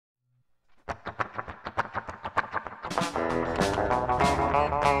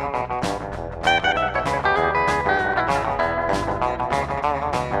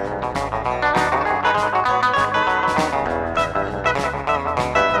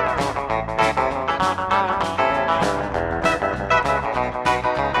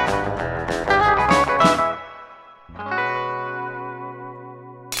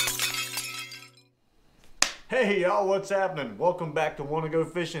Y'all, what's happening? Welcome back to Wanna Go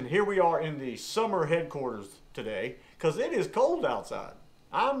Fishing. Here we are in the summer headquarters today because it is cold outside.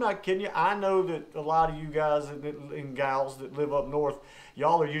 I'm not kidding you. I know that a lot of you guys and gals that live up north,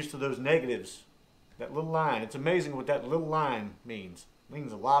 y'all are used to those negatives. That little line. It's amazing what that little line means. It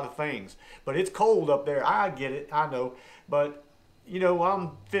means a lot of things. But it's cold up there. I get it. I know. But you know,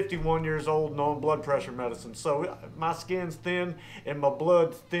 I'm 51 years old and on blood pressure medicine. So my skin's thin and my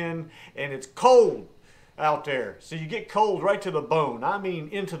blood's thin and it's cold out there. So you get cold right to the bone. I mean,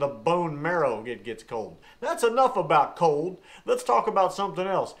 into the bone marrow it gets cold. That's enough about cold. Let's talk about something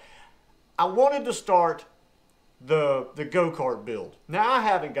else. I wanted to start the go-kart build. Now, I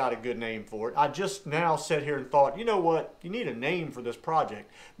haven't got a good name for it. I just now sat here and thought, you know what? You need a name for this project.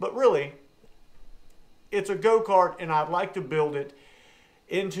 But really, it's a go-kart, and I'd like to build it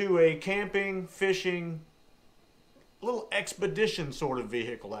into a camping, fishing, little expedition sort of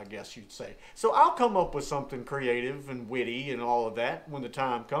vehicle, I guess you'd say. So I'll come up with something creative and witty and all of that when the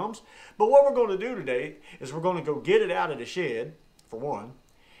time comes. But what we're going to do today is we're going to go get it out of the shed, for one,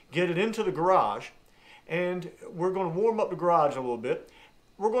 get it into the garage, and we're going to warm up the garage a little bit.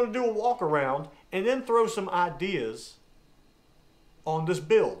 We're going to do a walk around and then throw some ideas on this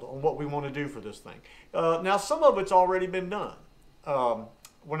build, on what we want to do for this thing. Now, some of it's already been done.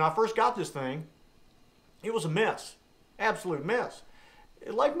 When I first got this thing, it was a mess. Absolute mess.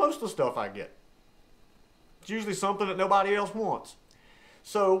 Like most of the stuff I get. It's usually something that nobody else wants.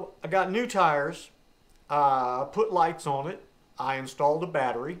 So I got new tires. I put lights on it. I installed a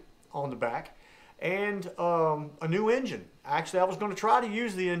battery on the back. And a new engine. Actually, I was going to try to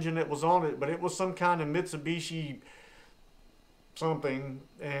use the engine that was on it, but it was some kind of Mitsubishi something.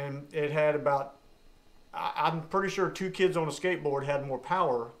 And it had about, I'm pretty sure 2 kids on a skateboard had more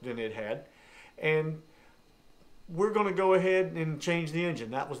power than it had. And we're going to go ahead and change the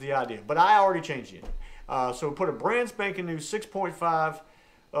engine. That was the idea. But I already changed the engine. So put a brand spanking new 6.5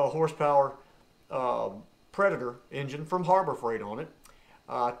 horsepower Predator engine from Harbor Freight on it.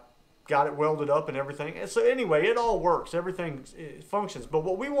 Got it welded up and everything. And so anyway, it all works. Everything functions. But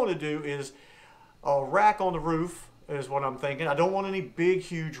what we want to do is a rack on the roof is what I'm thinking. I don't want any big,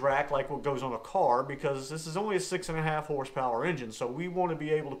 huge rack like what goes on a car because this is only a 6.5 horsepower engine. So we want to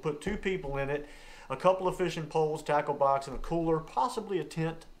be able to put 2 people in it, a couple of fishing poles, tackle box, and a cooler, possibly a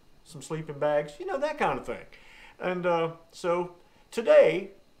tent, some sleeping bags, you know, that kind of thing. And so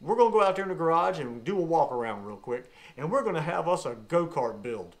today, we're going to go out there in the garage and do a walk around real quick. And we're going to have us a go-kart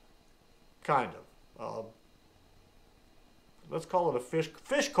build. Kind of. Let's call it a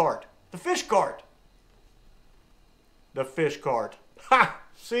fish cart. The fish cart. The fish cart. Ha!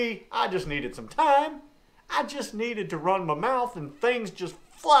 See, I just needed some time. I just needed to run my mouth and things just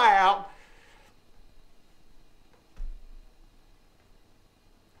fly out.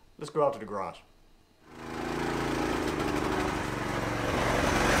 Let's go out to the garage.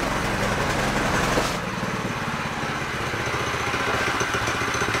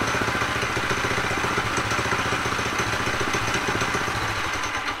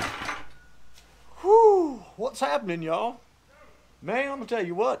 Whew, what's happening, y'all? Man, I'm gonna tell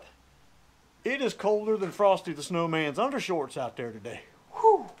you what. It is colder than Frosty the Snowman's undershorts out there today.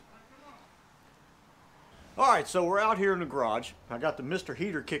 Whew. Alright, so we're out here in the garage. I got the Mr.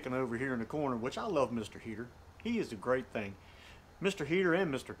 Heater kicking over here in the corner, which I love Mr. Heater. He is a great thing. Mr. Heater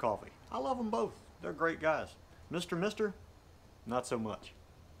and Mr. Coffee. I love them both. They're great guys. Mr. Not so much.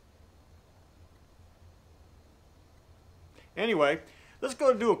 Anyway, let's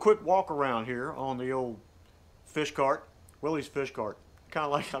go and do a quick walk around here on the old fish cart. Willie's fish cart. Kind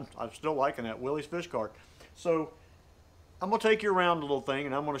of like, I'm still liking that, Willie's fish cart. So, I'm going to take you around the little thing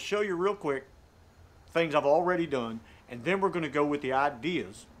and I'm going to show you real quick things I've already done, and then we're going to go with the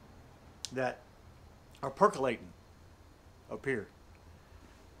ideas that are percolating up here.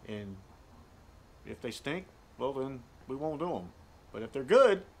 And if they stink, well then we won't do them. But if they're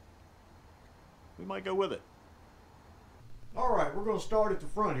good, we might go with it. Alright, we're going to start at the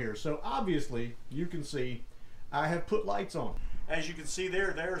front here. So obviously, you can see I have put lights on. As you can see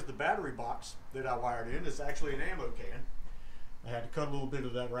there's the battery box that I wired in. It's actually an ammo can. I had to cut a little bit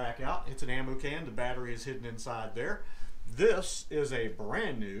of that rack out. It's an ammo can. The battery is hidden inside there. This is a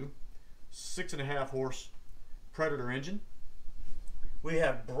brand new 6.5 horse Predator engine. We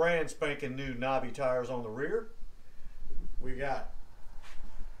have brand spanking new knobby tires on the rear. We got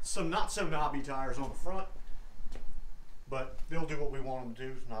some not so knobby tires on the front, but they'll do what we want them to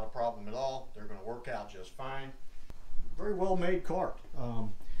do. It's not a problem at all. They're going to work out just fine. Very well made cart.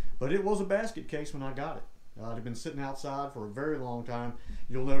 But it was a basket case when I got it. It had been sitting outside for a very long time.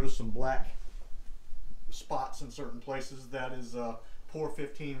 You'll notice some black spots in certain places. That is Por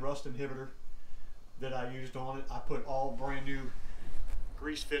 15 rust inhibitor. that I used on it. I put all brand new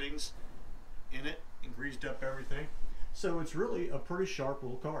grease fittings in it and greased up everything. So it's really a pretty sharp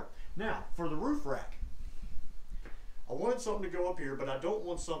little cart. Now, for the roof rack, I wanted something to go up here, but I don't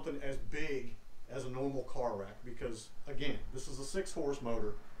want something as big as a normal car rack because, again, this is a 6-horse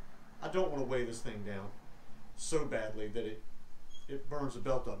motor. I don't want to weigh this thing down so badly that it burns the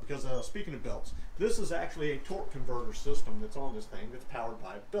belt up. Because speaking of belts, this is actually a torque converter system that's on this thing that's powered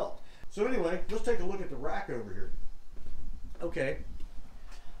by a belt. So anyway, let's take a look at the rack over here. Okay,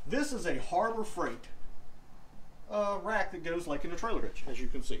 this is a Harbor Freight rack that goes like in a trailer hitch, as you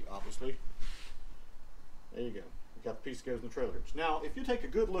can see, obviously. There you go. You got the piece that goes in the trailer hitch. Now, if you take a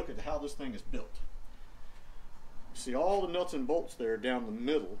good look at how this thing is built, you see all the nuts and bolts there down the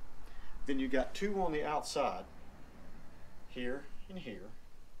middle. Then you got 2 on the outside, here and here,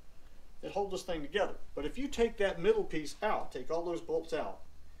 that hold this thing together. But if you take that middle piece out, take all those bolts out,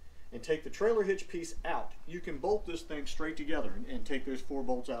 and take the trailer hitch piece out, you can bolt this thing straight together and take those 4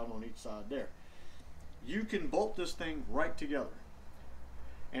 bolts out on each side there. You can bolt this thing right together.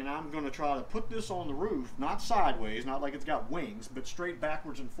 And I'm going to try to put this on the roof, not sideways, not like it's got wings, but straight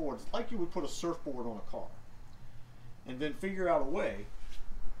backwards and forwards, like you would put a surfboard on a car. And then figure out a way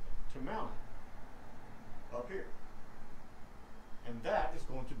to mount it up here. And that is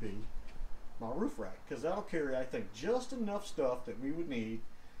going to be my roof rack, because that'll carry, I think, just enough stuff that we would need: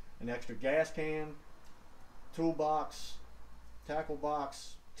 an extra gas can, toolbox, tackle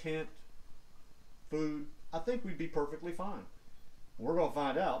box, tent, food. I think we'd be perfectly fine. We're going to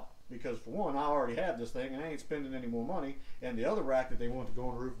find out, because for one, I already have this thing and I ain't spending any more money, and the other rack that they want to go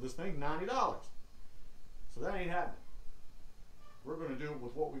on the roof of this thing, $90. So that ain't happening. We're going to do it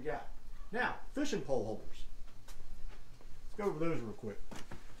with what we got. Now, fishing pole holders. Let's go over those real quick.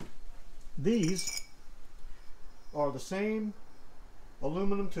 These are the same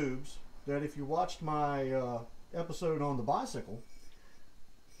aluminum tubes that, if you watched my episode on the bicycle,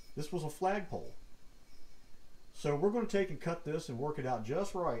 this was a flagpole. So we're going to take and cut this and work it out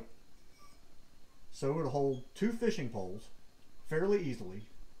just right so it'll hold 2 fishing poles fairly easily.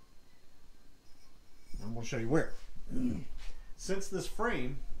 I'm going to show you where. Since this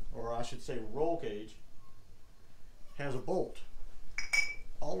frame, or I should say roll cage, has a bolt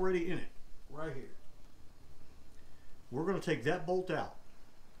already in it, right here, we're going to take that bolt out.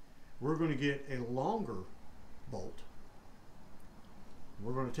 We're going to get a longer bolt.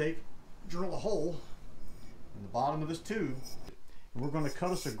 We're going to drill a hole in the bottom of this tube, and we're going to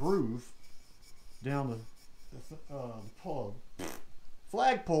cut us a groove down the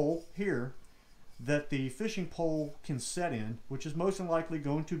flagpole here that the fishing pole can set in, which is most likely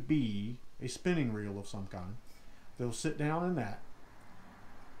going to be a spinning reel of some kind. They'll sit down in that,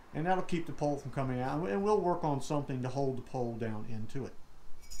 and that'll keep the pole from coming out, and we'll work on something to hold the pole down into it.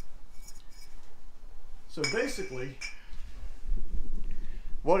 So basically,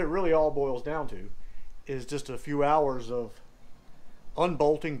 what it really all boils down to is just a few hours of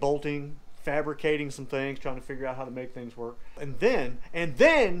unbolting, bolting, fabricating some things, trying to figure out how to make things work, and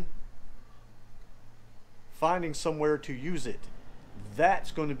then finding somewhere to use it. That's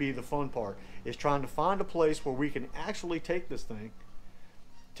going to be the fun part, is trying to find a place where we can actually take this thing,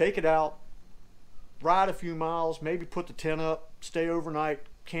 take it out, ride a few miles, maybe put the tent up, stay overnight,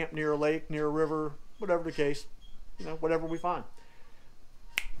 camp near a lake, near a river, whatever the case, whatever we find.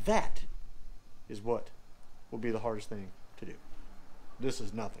 That is what will be the hardest thing to do. This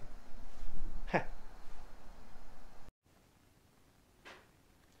is nothing.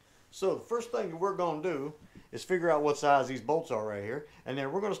 So the first thing we're going to do is figure out what size these bolts are right here, and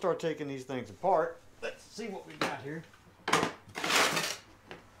then we're going to start taking these things apart. Let's see what we got here.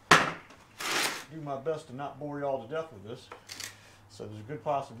 Do my best to not bore you all to death with this. So there's a good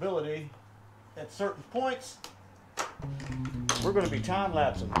possibility at certain points we're going to be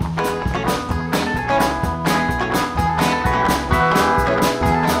time-lapsing.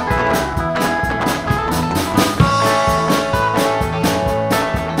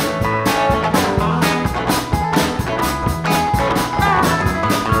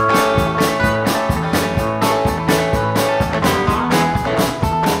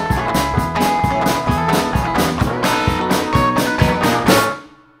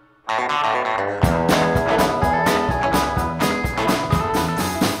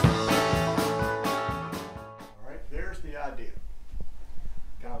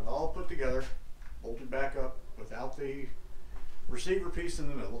 Receiver piece in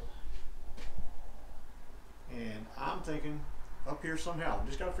the middle, and I'm thinking up here somehow.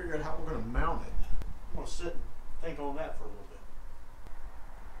 Just got to figure out how we're going to mount it. I'm going to sit and think on that for a little bit.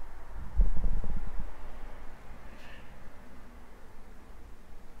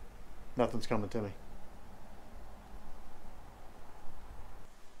 Nothing's coming to me.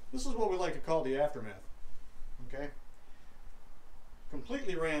 This is what we like to call the aftermath. Okay?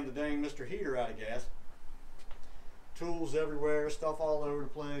 Completely ran the dang Mr. Heater out of gas. Tools everywhere, stuff all over the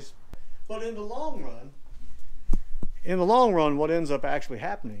place. But in the long run, what ends up actually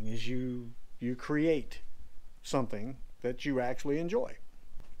happening is you create something that you actually enjoy.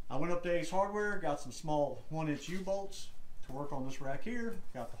 I went up to Ace Hardware, got some small 1-inch U-bolts to work on this rack here,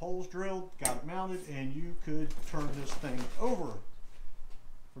 got the holes drilled, got it mounted, and you could turn this thing over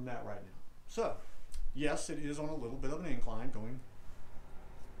from that right now. So, yes, it is on a little bit of an incline going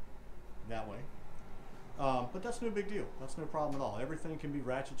that way. But that's no big deal. That's no problem at all. Everything can be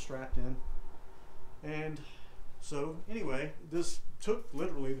ratchet strapped in. And so anyway, this took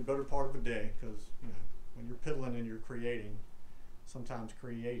literally the better part of a day, because you know, when you're piddling and you're creating, sometimes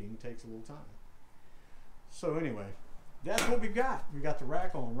creating takes a little time. So anyway, that's what we got. We got the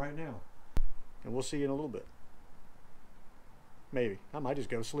rack on right now. And we'll see you in a little bit. Maybe. I might just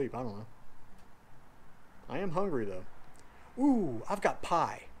go sleep. I don't know. I am hungry though. Ooh, I've got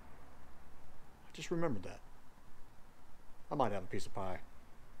pie. I just remembered that. I might have a piece of pie.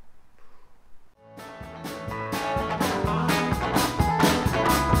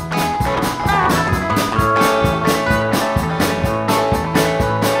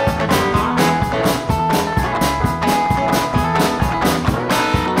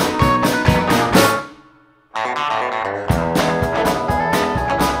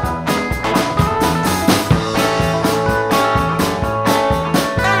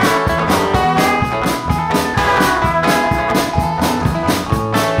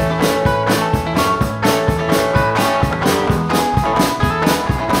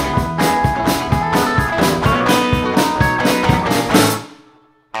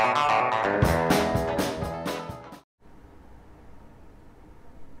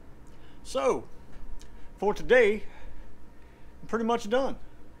 So, for today, I'm pretty much done.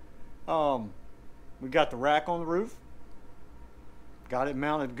 We got the rack on the roof. Got it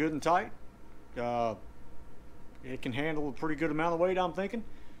mounted good and tight. It can handle a pretty good amount of weight, I'm thinking.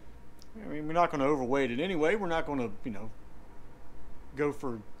 I mean, we're not going to overweight it anyway. We're not going to, you know, go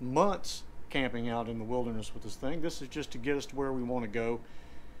for months camping out in the wilderness with this thing. This is just to get us to where we want to go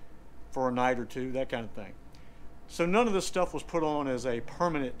for a night or two, that kind of thing. So none of this stuff was put on as a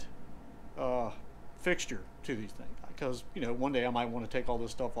permanent fixture to these things, because you know, one day I might want to take all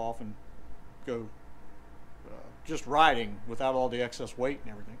this stuff off and go just riding without all the excess weight and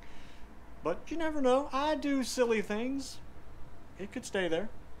everything. But you never know. I do silly things. It could stay there.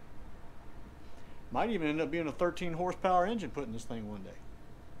 Might even end up being a 13 horsepower engine putting this thing one day.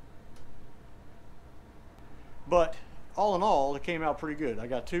 But all in all, it came out pretty good. I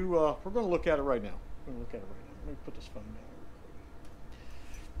got two. We're going to look at it right now. We're going to look at it right now. Let me put this phone down.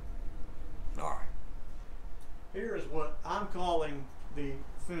 All right. Here is what I'm calling the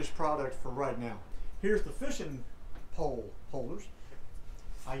finished product for right now. Here's the fishing pole holders.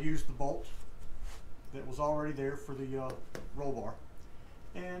 I used the bolt that was already there for the roll bar.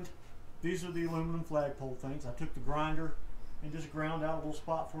 And these are the aluminum flagpole things. I took the grinder and just ground out a little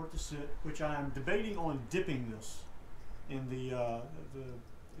spot for it to sit, which I am debating on dipping this in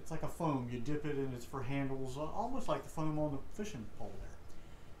it's like a foam. You dip it and it's for handles, almost like the foam on the fishing pole there.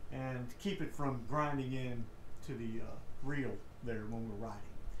 And to keep it from grinding in to the reel there when we're riding.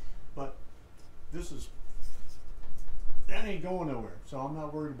 But that ain't going nowhere, so I'm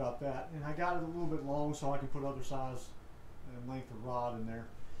not worried about that. And I got it a little bit long so I can put other size and length of rod in there.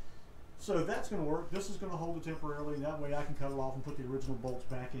 So that's going to work. This is going to hold it temporarily. That way I can cut it off and put the original bolts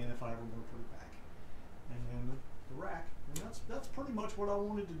back in if I ever want to put it back. And then the rack. And that's pretty much what I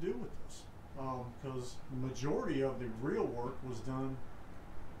wanted to do with this. Because the majority of the real work was done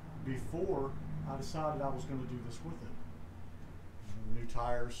before I decided I was going to do this with it. New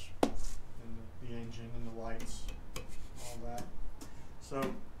tires, and the engine, and the lights, all that. So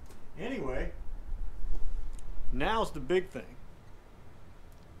anyway, now's the big thing.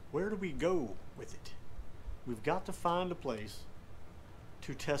 Where do we go with it? We've got to find a place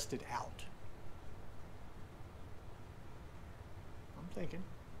to test it out. I'm thinking.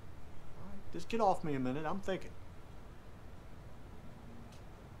 All right, just get off me a minute. I'm thinking.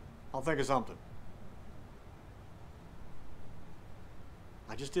 I'll think of something.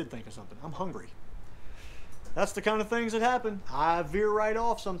 I just did think of something. I'm hungry. That's the kind of things that happen. I veer right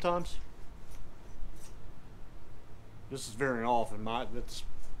off sometimes. This is veering off in my,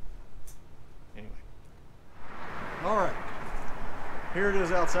 anyway. All right. Here it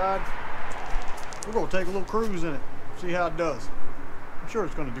is outside. We're going to take a little cruise in it. See how it does. I'm sure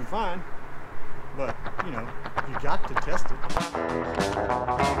it's going to do fine. But, you know, you got to test it.